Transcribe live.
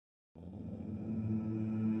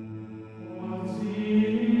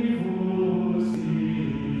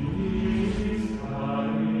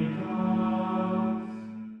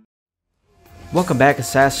Welcome back,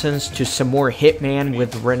 Assassins, to some more Hitman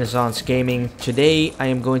with Renaissance Gaming. Today, I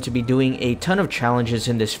am going to be doing a ton of challenges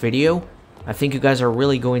in this video. I think you guys are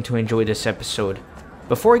really going to enjoy this episode.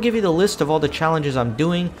 Before I give you the list of all the challenges I'm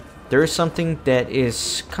doing, there is something that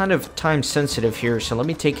is kind of time sensitive here, so let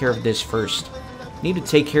me take care of this first. I need to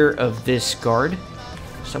take care of this guard,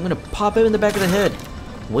 so I'm going to pop him in the back of the head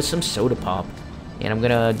with some soda pop. And I'm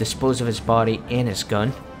going to dispose of his body and his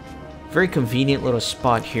gun. Very convenient little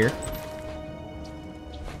spot here.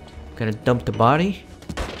 Gonna dump the body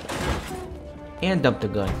and dump the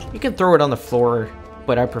gun. You can throw it on the floor,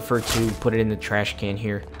 but I prefer to put it in the trash can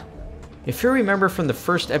here. If you remember from the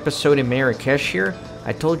first episode in Marrakesh here,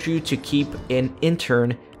 I told you to keep an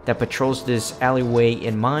intern that patrols this alleyway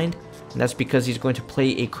in mind, and that's because he's going to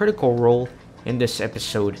play a critical role in this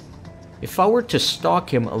episode. If I were to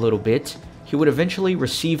stalk him a little bit, he would eventually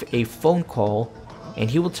receive a phone call, and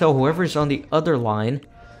he will tell whoever's on the other line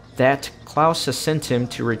that Klaus has sent him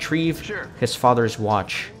to retrieve his father's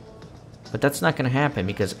watch. But that's not going to happen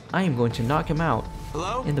because I am going to knock him out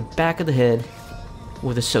in the back of the head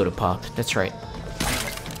with a soda pop. That's right.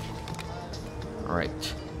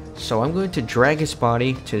 Alright. So I'm going to drag his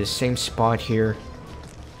body to the same spot here.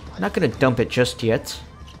 I'm not going to dump it just yet.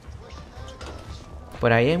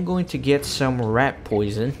 But I am going to get some rat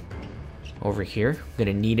poison over here. I'm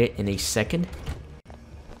going to need it in a second.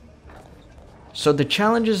 So the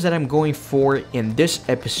challenges that I'm going for in this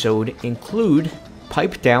episode include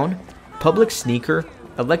Pipe Down, Public Sneaker,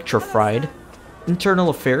 Electrified, Internal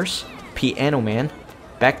Affairs, Piano Man,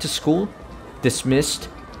 Back to School, Dismissed,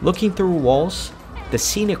 Looking Through Walls, The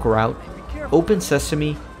Scenic Route, Open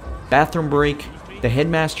Sesame, Bathroom Break, The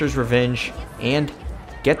Headmaster's Revenge, and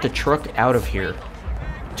Get the Truck Out of Here.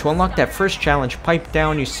 To unlock that first challenge, Pipe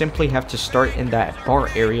Down, you simply have to start in that bar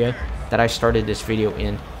area that I started this video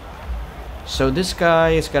in. So this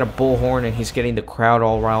guy has got a bullhorn and he's getting the crowd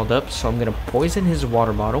all riled up, so I'm going to poison his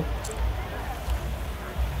water bottle.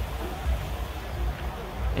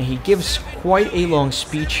 And he gives quite a long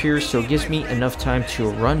speech here, so it gives me enough time to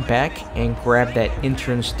run back and grab that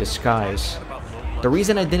intern's disguise. The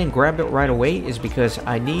reason I didn't grab it right away is because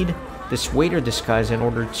I need this waiter disguise in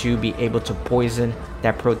order to be able to poison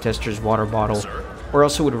that protester's water bottle, or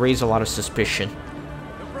else it would raise a lot of suspicion.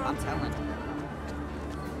 I'm telling.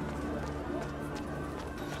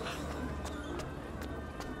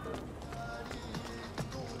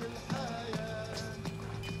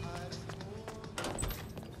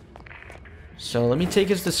 So let me take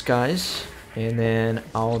his disguise, and then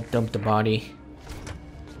I'll dump the body.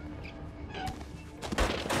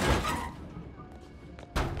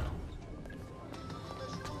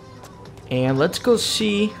 And let's go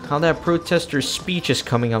see how that protester's speech is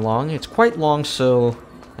coming along. It's quite long, so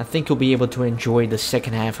I think you'll be able to enjoy the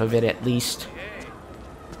second half of it at least,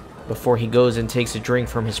 before he goes and takes a drink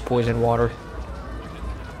from his poison water.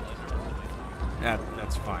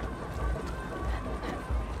 That's fine.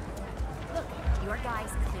 Your guys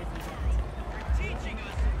clearly Teaching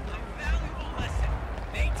us a valuable lesson.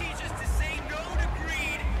 They teach us to say no to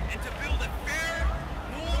greed and to build a fair,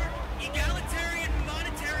 more egalitarian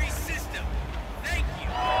monetary system. Thank you.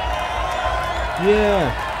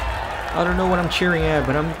 Yeah, I don't know what I'm cheering at,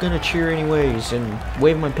 but I'm gonna cheer anyways and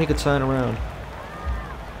wave my picket sign around.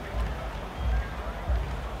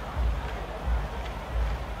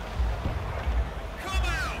 Come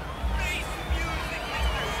out. Face music,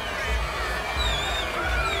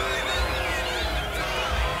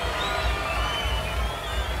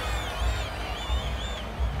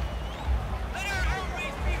 Let our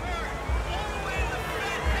outreach be heard all the way to the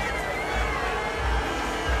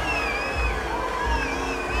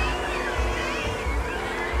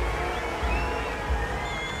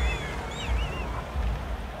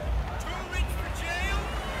Too rich for jail?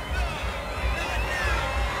 No, not now.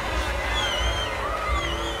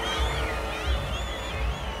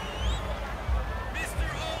 Mr.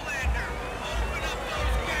 Olander, open up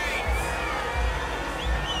those gates.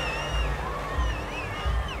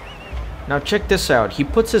 Now check this out. He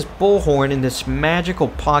puts his bullhorn in this magical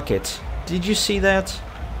pocket. Did you see that?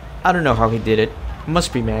 I don't know how he did it.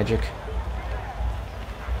 Must be magic.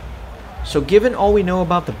 So given all we know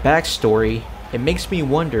about the backstory, it makes me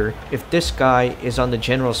wonder if this guy is on the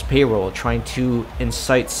general's payroll trying to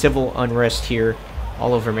incite civil unrest here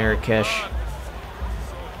all over Marrakesh.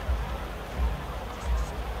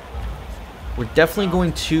 We're definitely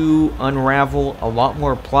going to unravel a lot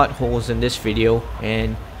more plot holes in this video,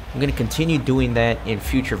 and I'm going to continue doing that in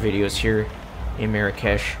future videos here in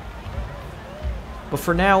Marrakesh. But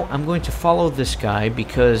for now, I'm going to follow this guy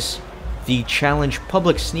because the challenge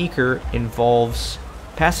Public Sneaker involves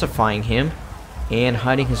pacifying him and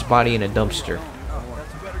hiding his body in a dumpster.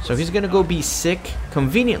 So he's gonna go be sick,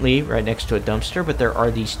 conveniently right next to a dumpster, but there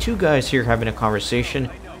are these two guys here having a conversation.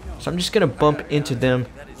 So I'm just gonna bump into them,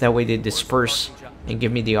 that way they disperse and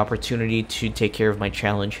give me the opportunity to take care of my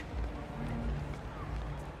challenge.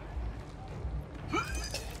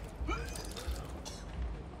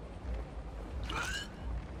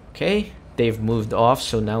 Okay, they've moved off,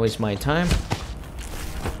 so now is my time.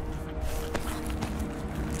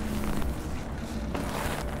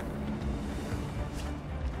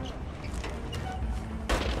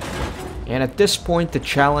 And at this point, the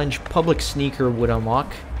challenge Public Sneaker would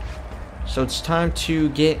unlock. So it's time to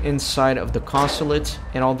get inside of the consulate.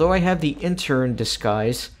 And although I have the intern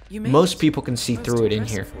disguise, most people can see through it in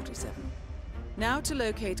here. Now to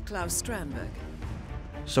locate Klaus Strandberg.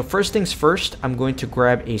 So first things first, I'm going to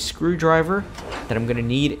grab a screwdriver that I'm going to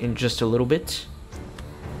need in just a little bit.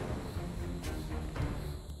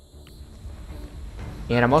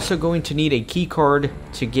 And I'm also going to need a key card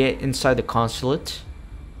to get inside the consulate.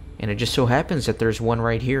 And it just so happens that there's one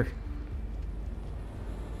right here.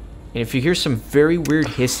 And if you hear some very weird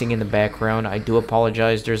hissing in the background, I do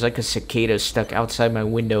apologize. There's like a cicada stuck outside my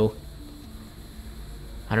window.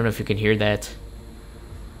 I don't know if you can hear that.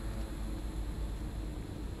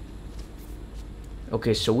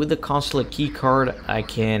 Okay, so with the consulate key card, I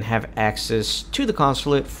can have access to the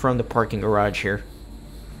consulate from the parking garage here.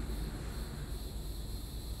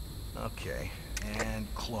 Okay, and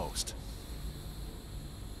closed.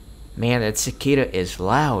 Man, that cicada is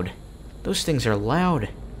loud. Those things are loud.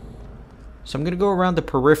 So I'm going to go around the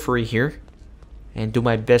periphery here and do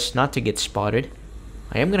my best not to get spotted.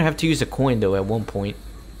 I am going to have to use a coin though at one point.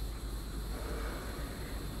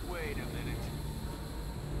 Wait a minute.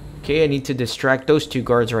 Okay, I need to distract those two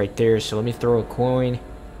guards right there, so let me throw a coin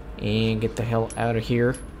and get the hell out of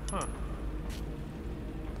here.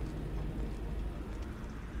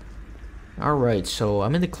 Alright, so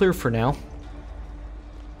I'm in the clear for now.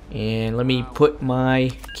 And let me put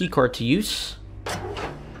my keycard to use.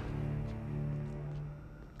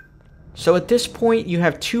 So at this point, you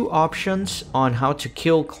have two options on how to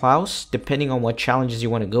kill Klaus, depending on what challenges you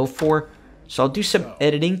want to go for. So I'll do some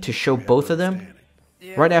editing to show both of them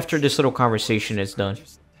right after this little conversation is done.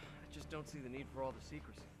 I just don't see the need for all the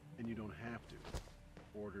secrecy. And you don't have to.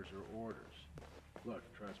 Orders are orders. Look,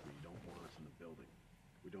 trust me, you don't want us in the building.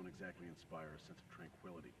 We don't exactly inspire a sense of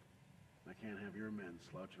tranquility. I can't have your men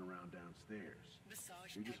slouching around downstairs.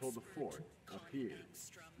 You just hold the fort up here,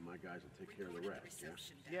 and my guys will take care of the rest,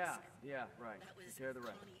 yeah? Yeah, right. Take care of the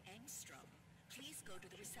rest.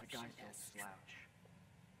 My guys don't slouch.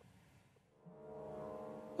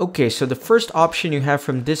 Okay, so the first option you have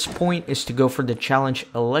from this point is to go for the challenge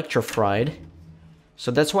Electrified.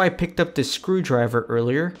 So that's why I picked up this screwdriver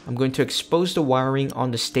earlier. I'm going to expose the wiring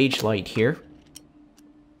on the stage light here.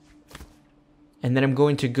 And then I'm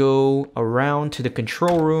going to go around to the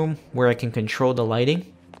control room where I can control the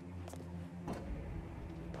lighting.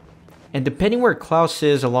 And depending where Klaus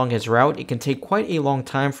is along his route, it can take quite a long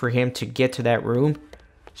time for him to get to that room.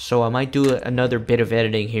 So I might do another bit of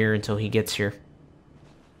editing here until he gets here.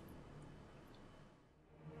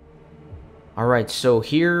 Alright, so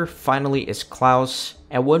here finally is Klaus.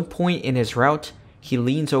 At one point in his route, he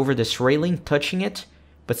leans over this railing, touching it.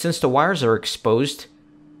 But since the wires are exposed,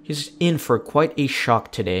 he's in for quite a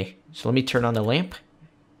shock today. So let me turn on the lamp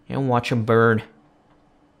and watch him burn.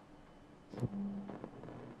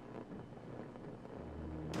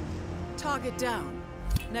 Target down.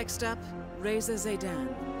 Next up, Razor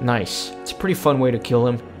Zaydan. Nice. It's a pretty fun way to kill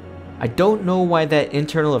him. I don't know why that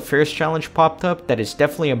internal affairs challenge popped up. That is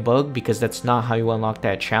definitely a bug because that's not how you unlock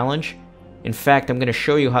that challenge. In fact, I'm going to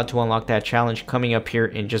show you how to unlock that challenge coming up here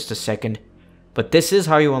in just a second. But this is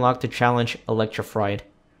how you unlock the challenge Electrified.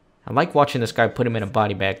 I like watching this guy put him in a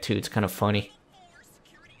body bag too. It's kind of funny.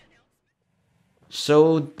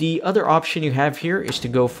 So the other option you have here is to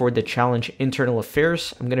go for the challenge Internal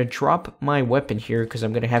Affairs. I'm going to drop my weapon here because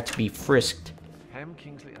I'm going to have to be frisked.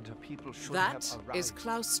 That is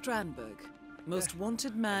Klaus Strandberg, most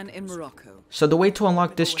wanted man in Morocco. So the way to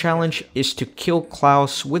unlock this challenge is to kill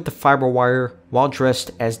Klaus with the fiber wire while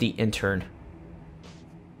dressed as the intern.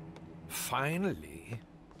 Finally,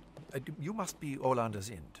 you must be Olander's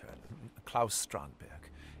intern, Klaus Strandberg.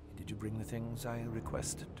 Did you bring the things I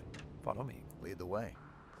requested? Follow me. Lead the way.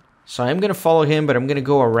 So I'm going to follow him, but I'm going to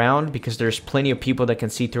go around because there's plenty of people that can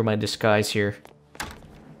see through my disguise here.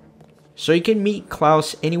 So you can meet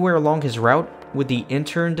Klaus anywhere along his route with the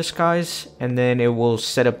intern disguise, and then it will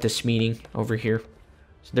set up this meeting over here.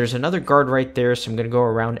 So there's another guard right there, so I'm going to go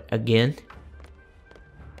around again.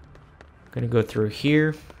 I'm going to go through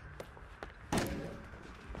here.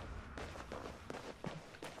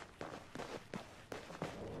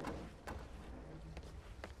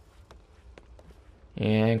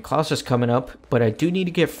 And Klaus is coming up, but I do need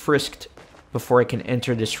to get frisked before I can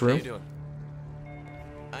enter this How room. you doing?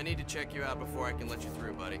 I need to check you out before I can let you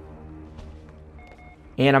through, buddy.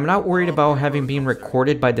 And I'm not worried about having been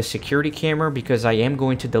recorded by the security camera because I am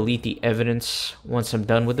going to delete the evidence once I'm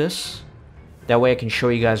done with this. That way I can show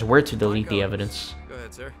you guys where to delete the evidence. Go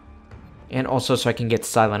ahead, sir. And also so I can get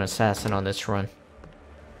Silent Assassin on this run.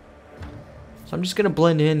 So I'm just going to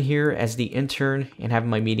blend in here as the intern and have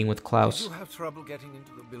my meeting with Klaus. Did you have trouble getting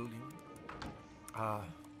into the building? I'm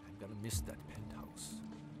gonna miss that penthouse.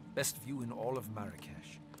 Best view in all of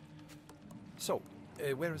Marrakesh. So,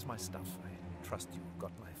 where is my stuff? I trust you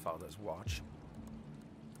got my father's watch.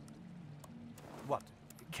 What?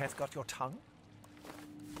 Kath got your tongue?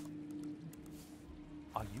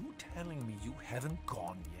 Are you telling me you haven't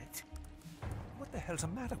gone yet? What the hell's the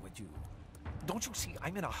matter with you? Don't you see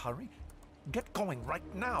I'm in a hurry? Get going right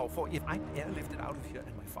now, for if I'm airlifted out of here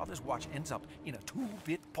and my father's watch ends up in a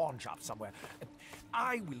two-bit pawn shop somewhere,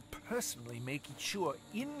 I will personally make sure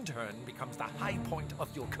intern becomes the high point of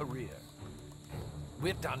your career.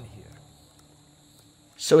 We're done here.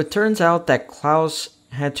 So it turns out that Klaus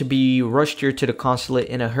had to be rushed here to the consulate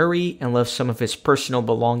in a hurry and left some of his personal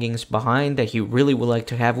belongings behind that he really would like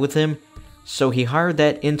to have with him. So he hired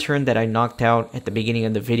that intern that I knocked out at the beginning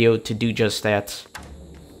of the video to do just that.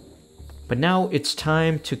 But now it's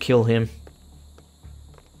time to kill him.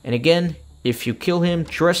 And again, if you kill him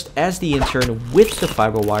dressed as the intern with the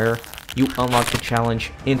fiber wire, you unlock the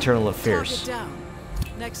challenge Internal Affairs. Target down.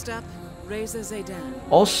 Next up, Reza Zaydan.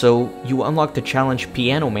 Also, you unlock the challenge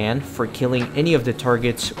Piano Man for killing any of the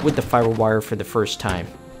targets with the fiber wire for the first time.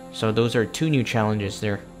 So those are two new challenges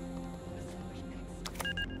there.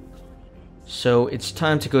 So it's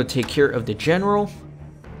time to go take care of the general.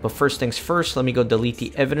 But first things first, let me go delete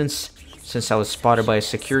the evidence since I was spotted by a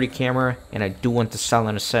security camera and I do want the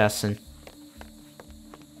Silent Assassin.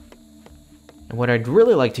 And what I'd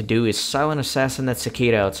really like to do is Silent Assassin that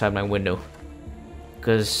cicada outside my window.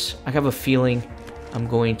 Because I have a feeling I'm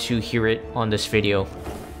going to hear it on this video.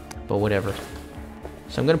 But whatever.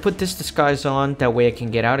 So I'm going to put this disguise on, that way I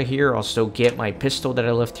can get out of here. Also get my pistol that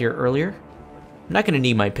I left here earlier. I'm not going to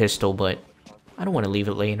need my pistol, but I don't want to leave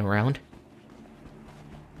it laying around.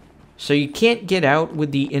 So you can't get out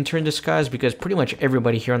with the intern disguise because pretty much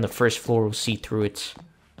everybody here on the first floor will see through it.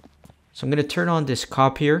 So I'm going to turn on this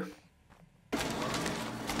cop here.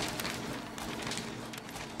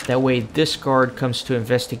 That way this guard comes to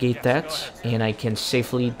investigate that and I can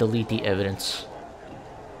safely delete the evidence.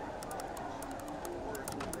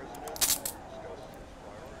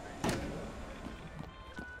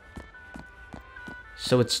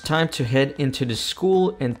 So it's time to head into the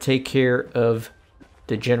school and take care of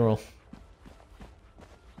the general.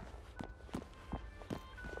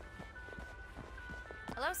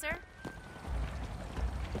 Hello, sir.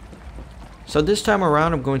 So this time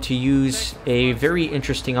around I'm going to use a very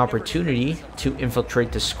interesting opportunity to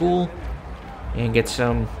infiltrate the school and get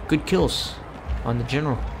some good kills on the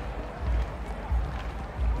general.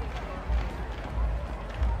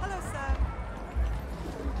 Hello, sir.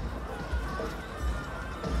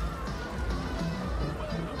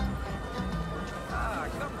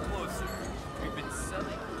 Come closer. We've been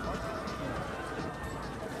selling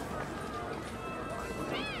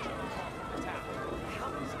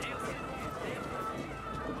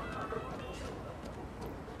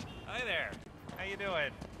Hi there. How you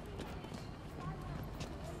doing?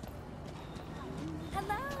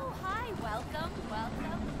 Hello. Hi. Welcome.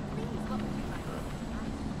 Please, what would you like?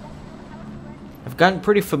 I've gotten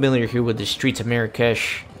pretty familiar here with the streets of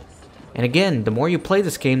Marrakesh. And again, the more you play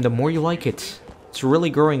this game, the more you like it. It's really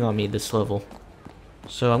growing on me, this level.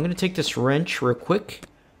 So I'm going to take this wrench real quick.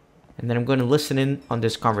 And then I'm going to listen in on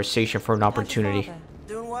this conversation for an opportunity.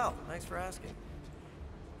 Doing well. Thanks for asking.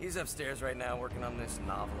 He's upstairs right now working on this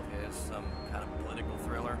novel of his, some kind of political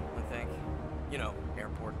thriller, I think. You know,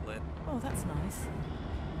 airport lit. Oh, that's nice.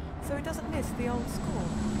 So he doesn't miss the old school?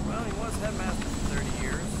 Well, he was headmaster for 30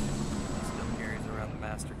 years. He still carries around the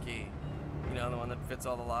master key. You know, the one that fits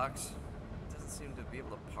all the locks? Doesn't seem to be able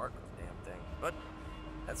to part with the damn thing. But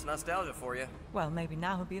that's nostalgia for you. Well, maybe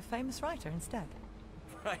now he'll be a famous writer instead.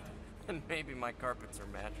 Right. And maybe my carpets are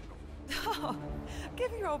magical. Oh,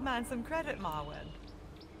 give your old man some credit, Marwin.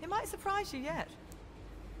 He might surprise you yet.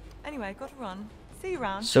 Anyway, got to run. See you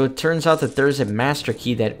around. So it turns out that there's a master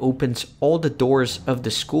key that opens all the doors of the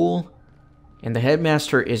school. And the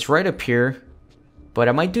headmaster is right up here. But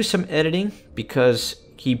I might do some editing because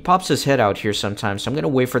he pops his head out here sometimes. So I'm going to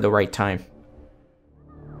wait for the right time.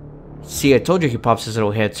 See, I told you he pops his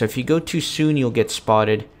little head. So if you go too soon, you'll get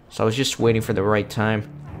spotted. So I was just waiting for the right time.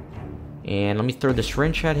 And let me throw this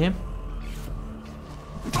wrench at him.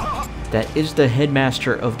 That is the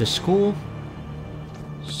headmaster of the school.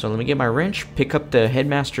 So let me get my wrench, pick up the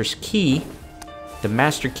headmaster's key, the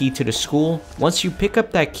master key to the school. Once you pick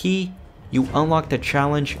up that key, you unlock the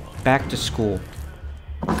challenge back to school.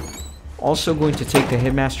 Also going to take the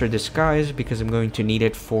headmaster disguise because I'm going to need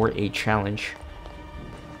it for a challenge.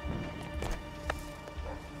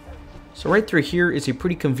 So right through here is a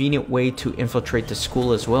pretty convenient way to infiltrate the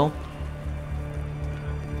school as well.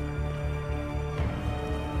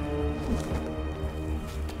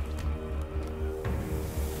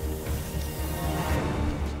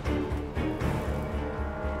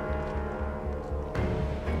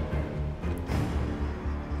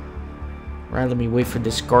 Right, let me wait for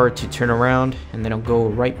this guard to turn around and then I'll go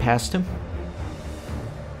right past him.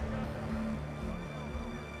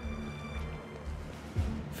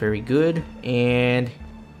 Very good. And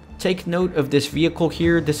take note of this vehicle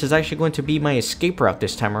here. This is actually going to be my escape route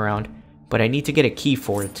this time around, but I need to get a key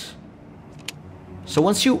for it. So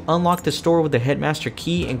once you unlock the store with the headmaster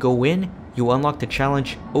key and go in, you unlock the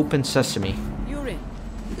challenge Open Sesame. You're in.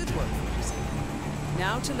 Good work, Officer.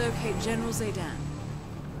 Now to locate General Zaydan.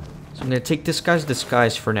 So I'm going to take this guy's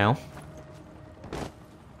disguise for now.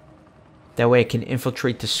 That way I can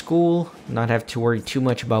infiltrate the school, not have to worry too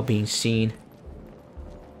much about being seen.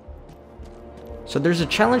 So there's a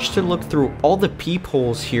challenge to look through all the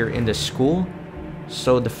peepholes here in the school.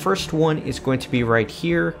 So the first one is going to be right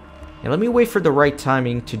here. And let me wait for the right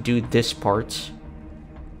timing to do this part.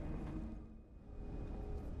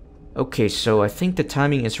 Okay, so I think the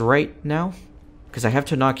timing is right now, because I have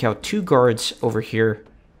to knock out 2 guards over here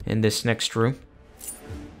in this next room.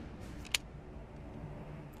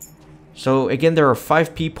 So again, there are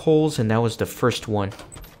 5 peepholes, and that was the first one.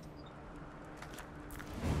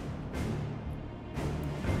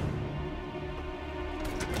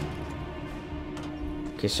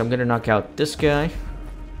 Okay, so I'm gonna knock out this guy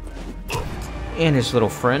and his little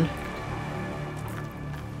friend.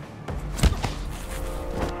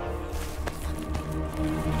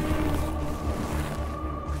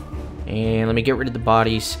 And let me get rid of the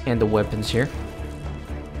bodies and the weapons here.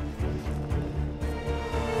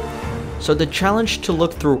 So the challenge to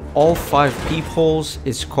look through all 5 peepholes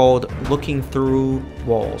is called Looking Through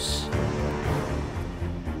Walls.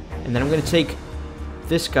 And then I'm going to take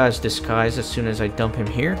this guy's disguise as soon as I dump him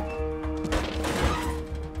here.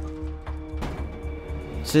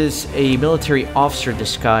 This is a military officer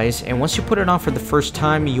disguise, and once you put it on for the first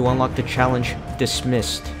time, you unlock the challenge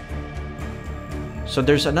Dismissed. So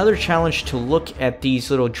there's another challenge to look at these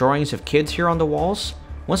little drawings of kids here on the walls.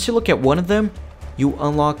 Once you look at one of them, you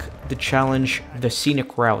unlock the challenge The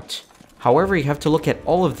Scenic Route. However, you have to look at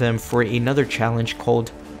all of them for another challenge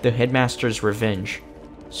called The Headmaster's Revenge.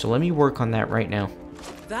 So let me work on that right now.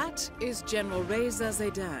 That is General Reza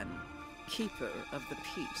Zaydan, Keeper of the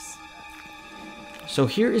Peace. So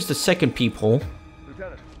here is the second peephole.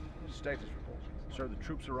 Lieutenant, status report. Sir, the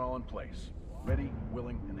troops are all in place. Ready,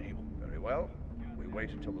 willing, and able. Very well. We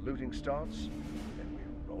wait until the looting starts, then we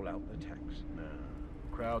roll out the tanks. Now,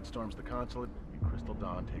 crowd storms the consulate, and Crystal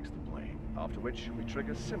Dawn takes the blame. After which, we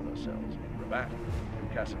trigger similar cells in Rabat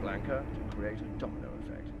and Casablanca to create a domino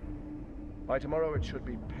effect. By tomorrow, it should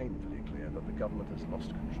be painfully clear that the government has lost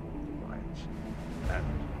control of the riots. And,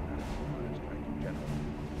 as Ranking General,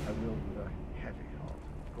 I will, with a heavy heart,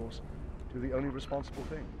 of course, do the only responsible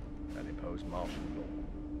thing, and impose martial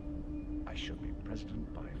law. I should be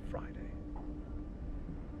president by Friday.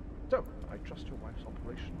 So, I trust your wife's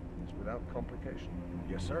operation is without complication.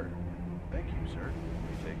 Yes, sir. Thank you, sir.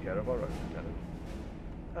 We take care of our own, Lieutenant.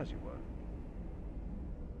 As you were.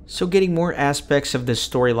 So getting more aspects of this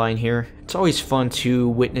storyline here, it's always fun to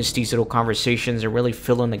witness these little conversations and really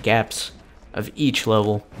fill in the gaps of each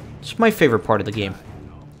level. It's my favorite part of the game.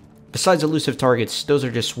 Besides elusive targets, those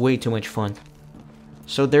are just way too much fun.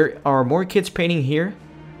 So there are more kids painting here.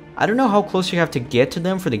 I don't know how close you have to get to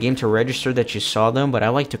them for the game to register that you saw them, but I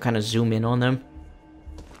like to kind of zoom in on them.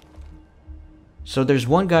 So there's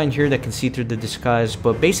one guy in here that can see through the disguise,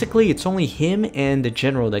 but basically it's only him and the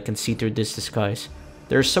general that can see through this disguise.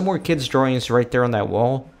 There's some more kids' drawings right there on that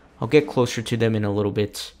wall. I'll get closer to them in a little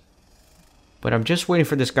bit. But I'm just waiting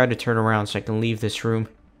for this guy to turn around so I can leave this room.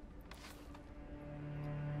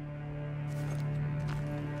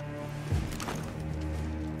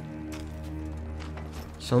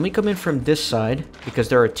 So let me come in from this side, because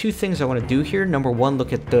there are 2 things I want to do here. Number 1,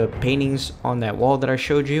 look at the paintings on that wall that I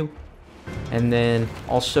showed you. And then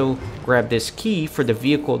also grab this key for the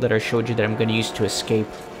vehicle that I showed you that I'm going to use to escape.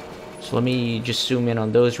 So let me just zoom in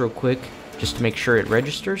on those real quick, just to make sure it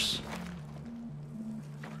registers.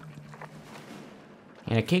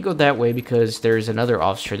 And I can't go that way because there's another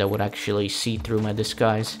officer that would actually see through my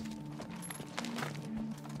disguise.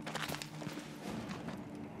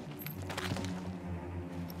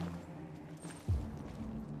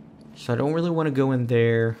 So I don't really want to go in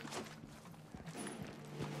there.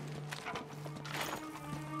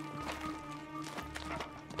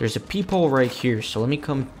 There's a peephole right here, so let me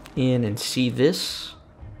come in and see this.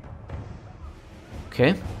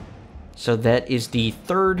 Okay. So that is the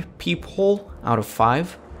third peephole out of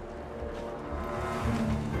 5.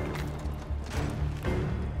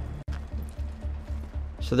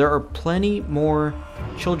 So there are plenty more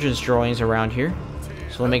children's drawings around here.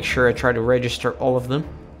 So let me make sure I try to register all of them.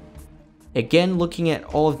 Again, looking at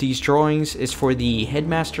all of these drawings is for the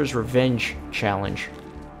Headmaster's Revenge challenge.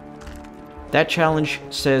 That challenge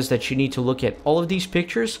says that you need to look at all of these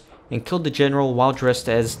pictures and kill the general while dressed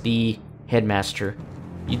as the Headmaster.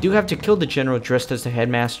 You do have to kill the general dressed as the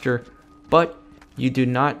Headmaster, but you do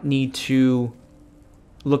not need to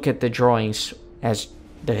look at the drawings as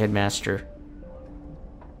the Headmaster.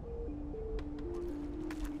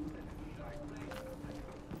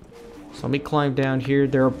 So let me climb down here.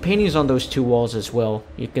 There are paintings on those 2 walls as well.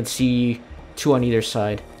 You can see 2 on either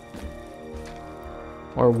side.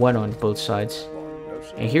 Or 1 on both sides.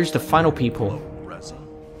 And here's the final peephole. Reza,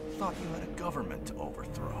 thought you had a government to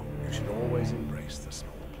overthrow. You should always embrace the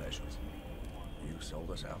small pleasures. You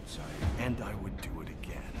sold us outside. And I would do it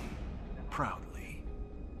again. Proudly.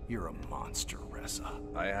 You're a monster, Reza.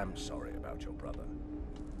 I am sorry about your brother.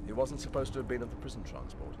 He wasn't supposed to have been at the prison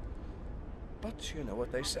transport. But you know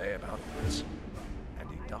what they say about prison. And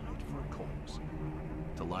he died for a cause.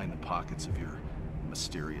 To line the pockets of your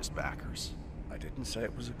mysterious backers. I didn't say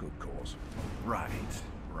it was a good cause. Right,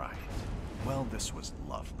 right. Well, this was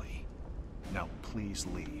lovely. Now, please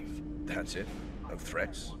leave. That's it? No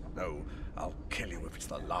threats? No, I'll kill you if it's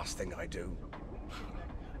the last thing I do.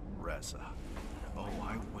 Reza. Oh,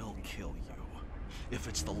 I will kill you. If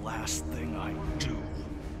it's the last thing I do.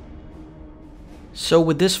 So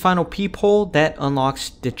with this final peephole, that unlocks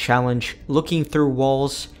the challenge looking through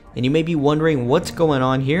walls. And you may be wondering what's going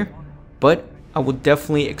on here. But I will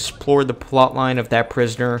definitely explore the plotline of that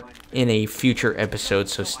prisoner in a future episode,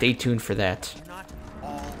 so stay tuned for that.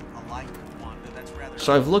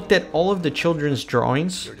 So I've looked at all of the children's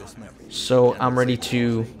drawings, so I'm ready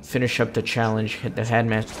to finish up the challenge, the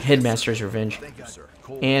Headmaster's Revenge.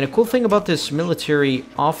 And a cool thing about this military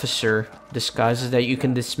officer disguise is that you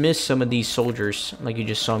can dismiss some of these soldiers, like you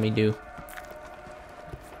just saw me do.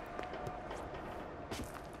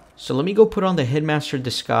 So let me go put on the Headmaster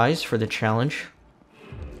disguise for the challenge.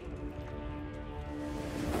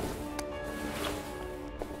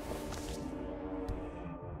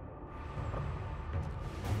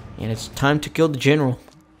 And it's time to kill the general.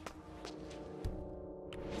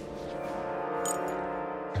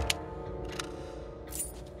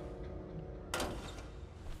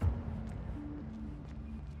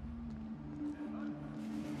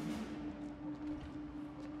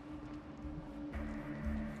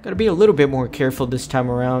 Gotta be a little bit more careful this time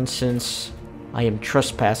around since I am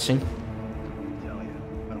trespassing. I tell you,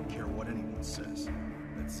 I don't care what anyone says.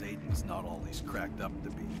 That Zayden's not all he's cracked up to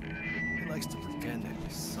be. He likes to pretend that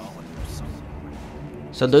he's solid or something.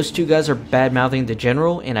 So those 2 guys are bad-mouthing the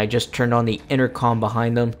general, and I just turned on the intercom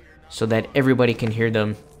behind them so that everybody can hear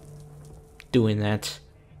them doing that.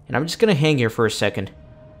 And I'm just gonna hang here for a second.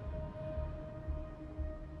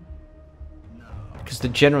 Because the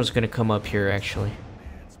general's gonna come up here, actually.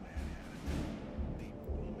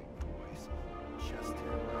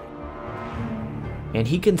 And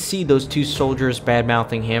he can see those 2 soldiers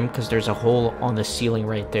bad-mouthing him because there's a hole on the ceiling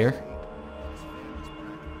right there.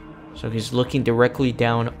 So he's looking directly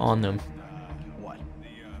down on them. What?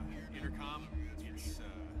 The intercom? It's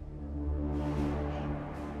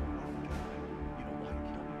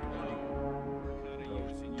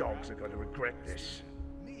Those dogs are going to regret this.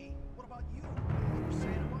 me. What about you? You're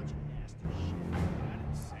saying a bunch of nasty shit. I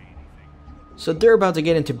didn't say anything. So they're about to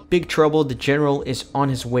get into big trouble. The general is on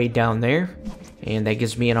his way down there. And that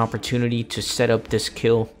gives me an opportunity to set up this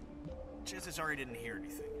kill. Chances are he didn't hear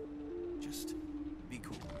anything. Just be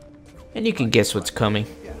cool. And you can guess what's coming.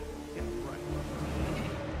 Yeah, right.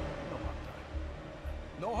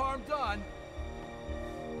 No harm done.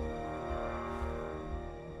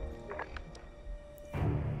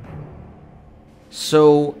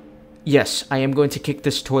 So, yes, I am going to kick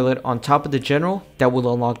this toilet on top of the general. That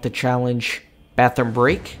will unlock the challenge bathroom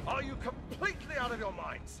break. Are you completely out of your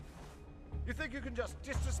minds? You think you can just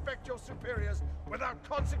disrespect your superiors without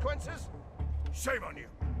consequences? Shame on you.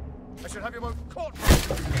 I should have you both caught.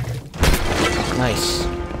 Nice.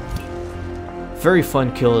 Very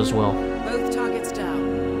fun kill as well. Both targets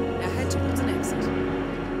down. Now head towards an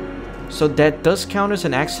exit. So that does count as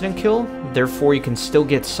an accident kill. Therefore, you can still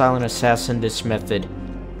get Silent Assassin this method.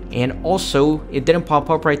 And also, it didn't pop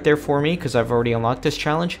up right there for me because I've already unlocked this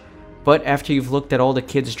challenge. But after you've looked at all the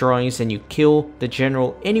kids' drawings and you kill the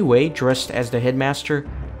general anyway, dressed as the headmaster,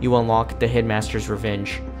 you unlock the headmaster's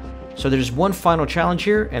revenge. So there's one final challenge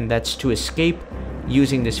here, and that's to escape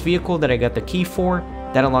using this vehicle that I got the key for.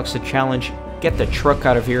 That unlocks the challenge, get the truck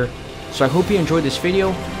out of here. So I hope you enjoyed this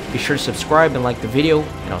video. Be sure to subscribe and like the video,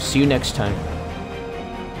 and I'll see you next time.